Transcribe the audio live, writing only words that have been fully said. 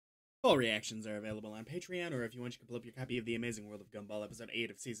All reactions are available on Patreon, or if you want, you can pull up your copy of The Amazing World of Gumball, Episode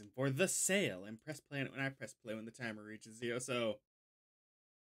 8 of Season 4, The Sale, and press play on it when I press play when the timer reaches 0, so...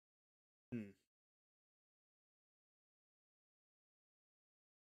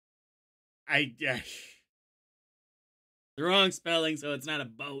 the wrong spelling, so it's not a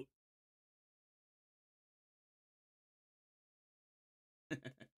boat.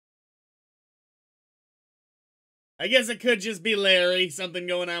 I guess it could just be Larry, something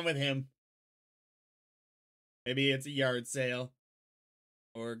going on with him. Maybe it's a yard sale.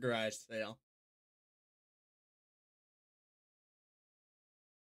 Or a garage sale.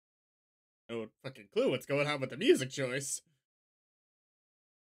 No fucking clue what's going on with the music choice.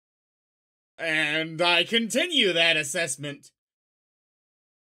 And I continue that assessment.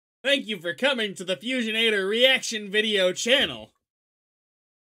 Thank you for coming to the Fusionater reaction video channel.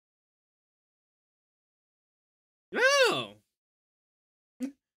 No!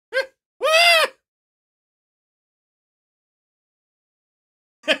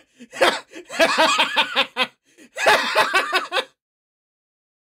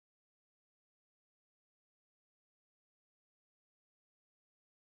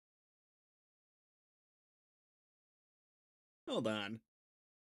 Hold on.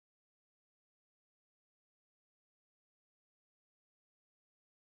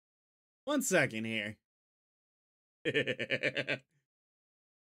 One second here. Do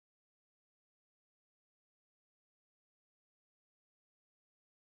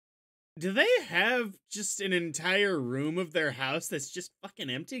they have just an entire room of their house that's just fucking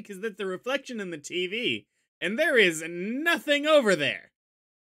empty? Because that's the reflection in the TV. And there is nothing over there.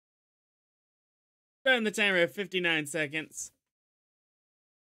 Starting the timer at 59 seconds.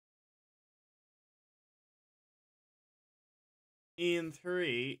 In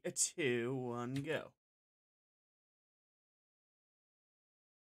 3, 2, 1, go.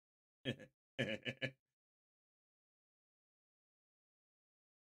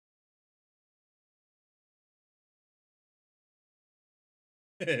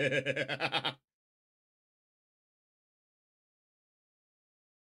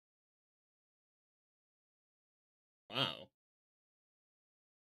 Wow.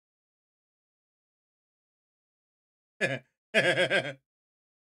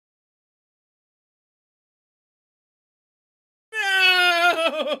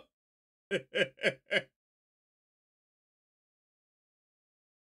 No!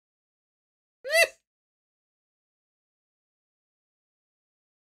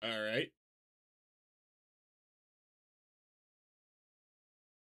 All right.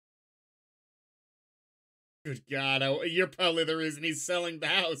 Good God, you're probably the reason he's selling the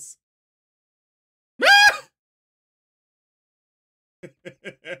house.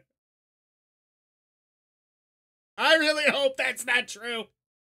 I really hope that's not true.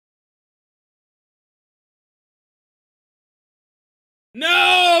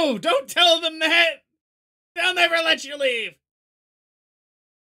 No! Don't tell them that! They'll never let you leave!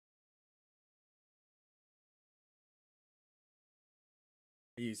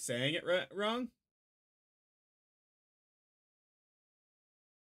 Are you saying it wrong?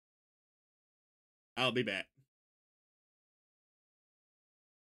 I'll be back.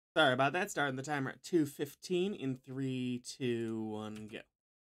 Sorry about that. Starting the timer at 2:15 in 3, 2, 1, go.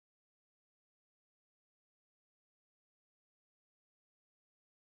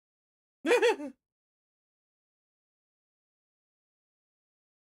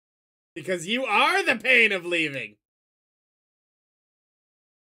 Because you are the pain of leaving.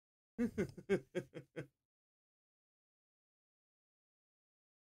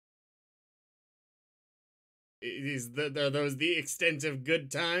 Are those the extent of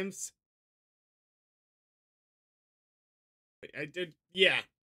good times? I did, yeah.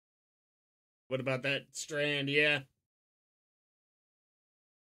 What about that strand? Yeah.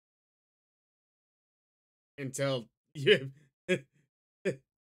 Until you.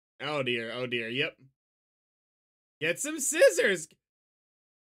 Oh dear, oh dear, yep. Get some scissors!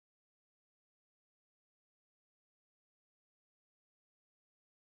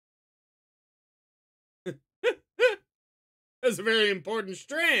 That's a very important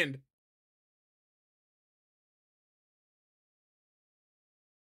strand.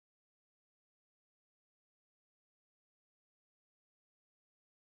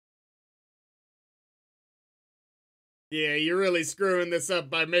 Yeah, you're really screwing this up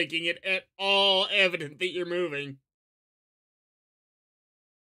by making it at all evident that you're moving.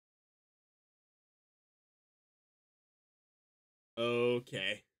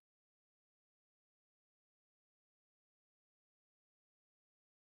 Okay.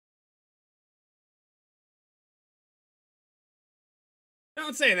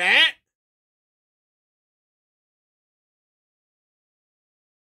 Don't say that.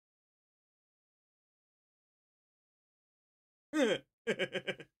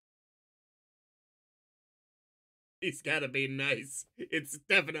 He's gotta be nice. It's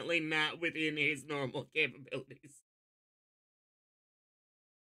definitely not within his normal capabilities.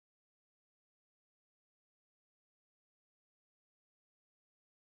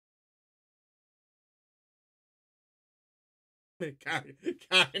 Kinda.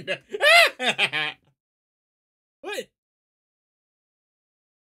 What?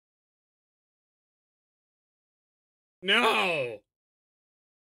 No!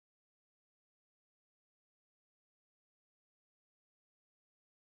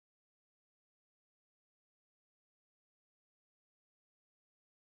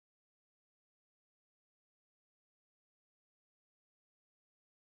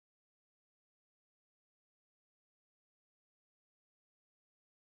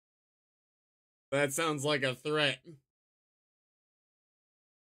 That sounds like a threat.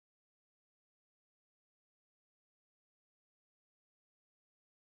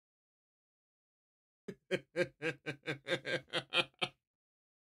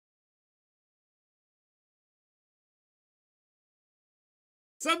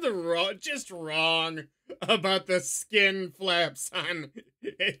 Something wrong, just wrong about the skin flaps on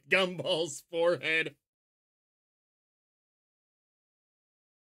Gumball's forehead.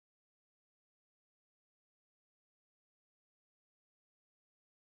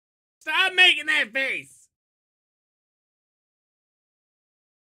 Stop making that face!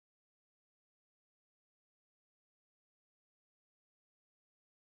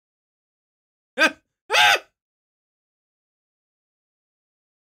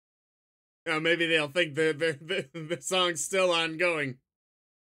 Oh, maybe they'll think the song's still ongoing.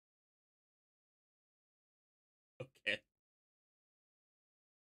 Okay.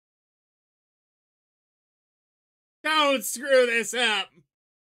 Don't screw this up!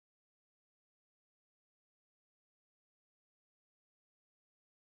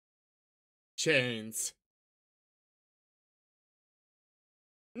 Chains.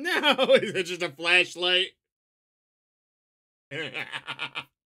 No! Is it just a flashlight?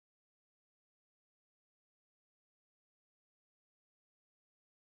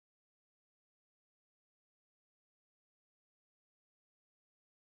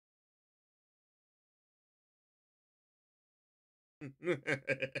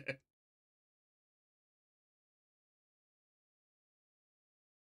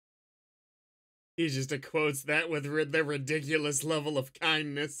 He just quotes that with the ridiculous level of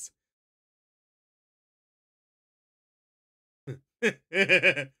kindness. Ooh,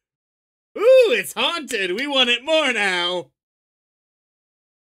 it's haunted! We want it more now!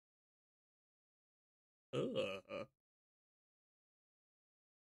 Ugh.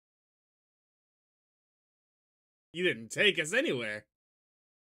 You didn't take us anywhere.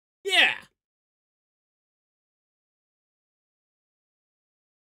 Yeah!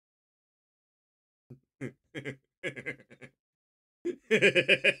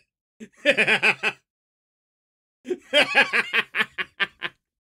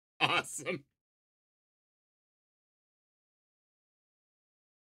 Awesome.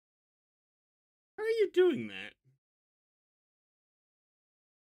 How are you doing that?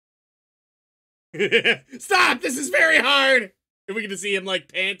 Stop! This is very hard! Are we gonna see him, like,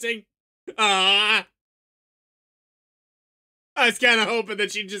 panting? Ah! I was kind of hoping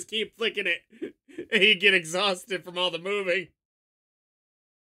that she'd just keep flicking it. And he'd get exhausted from all the moving.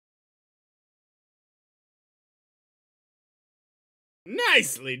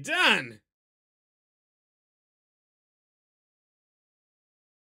 Nicely done!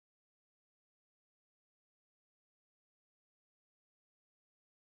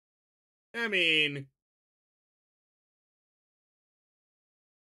 I mean...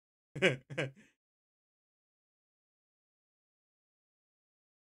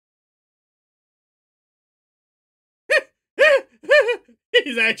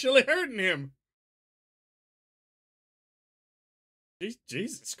 He's actually hurting him.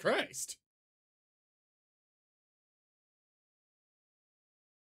 Jesus Christ.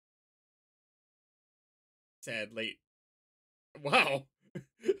 Sadly. Wow.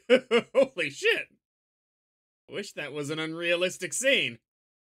 Holy shit. Wish that was an unrealistic scene.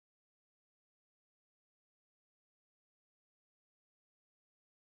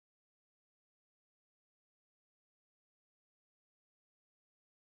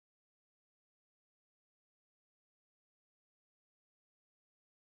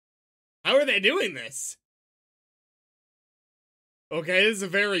 How are they doing this? Okay, this is a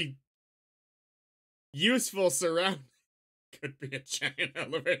very useful surround. Could be a giant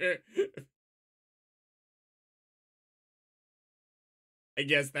elevator. I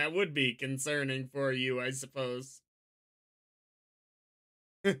guess that would be concerning for you, I suppose.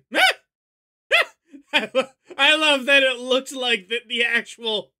 I love that it looked like the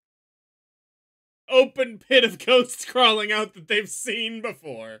actual open pit of ghosts crawling out that they've seen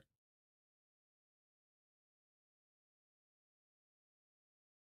before.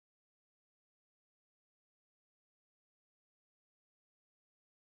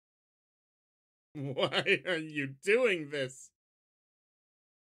 Why are you doing this?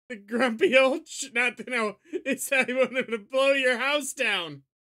 The grumpy old not to know. It's I want him to blow your house down.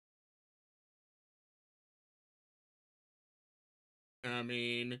 I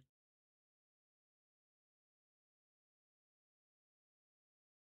mean,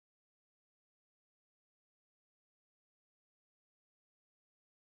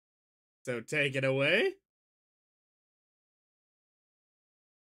 so take it away.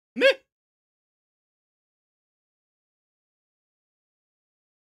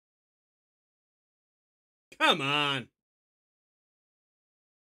 Come on.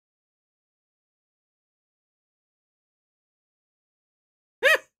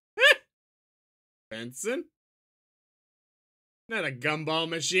 Benson? Not a gumball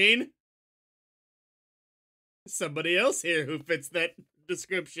machine. Somebody else here who fits that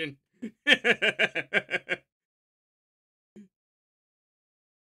description.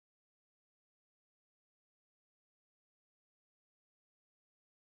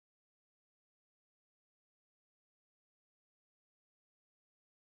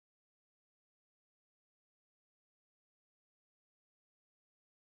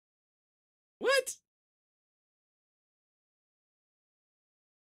 What?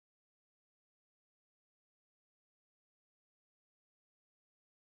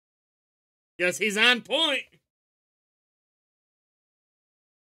 Guess he's on point.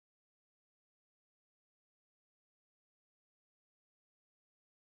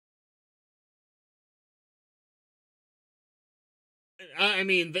 I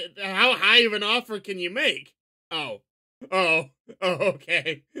mean, how high of an offer can you make? Oh. Oh. Oh,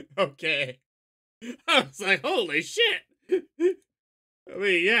 okay. Okay. I was like, holy shit. I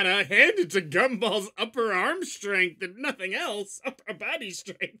mean, you gotta hand it to Gumball's upper arm strength and nothing else. Upper body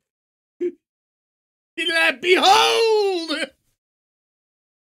strength. Behold!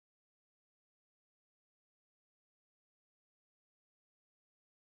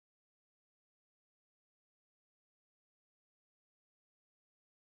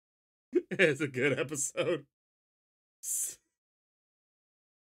 It's a good episode.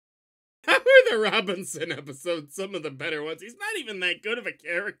 How are the Robinson episodes some of the better ones? He's not even that good of a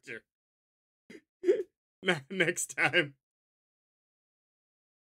character. Next time.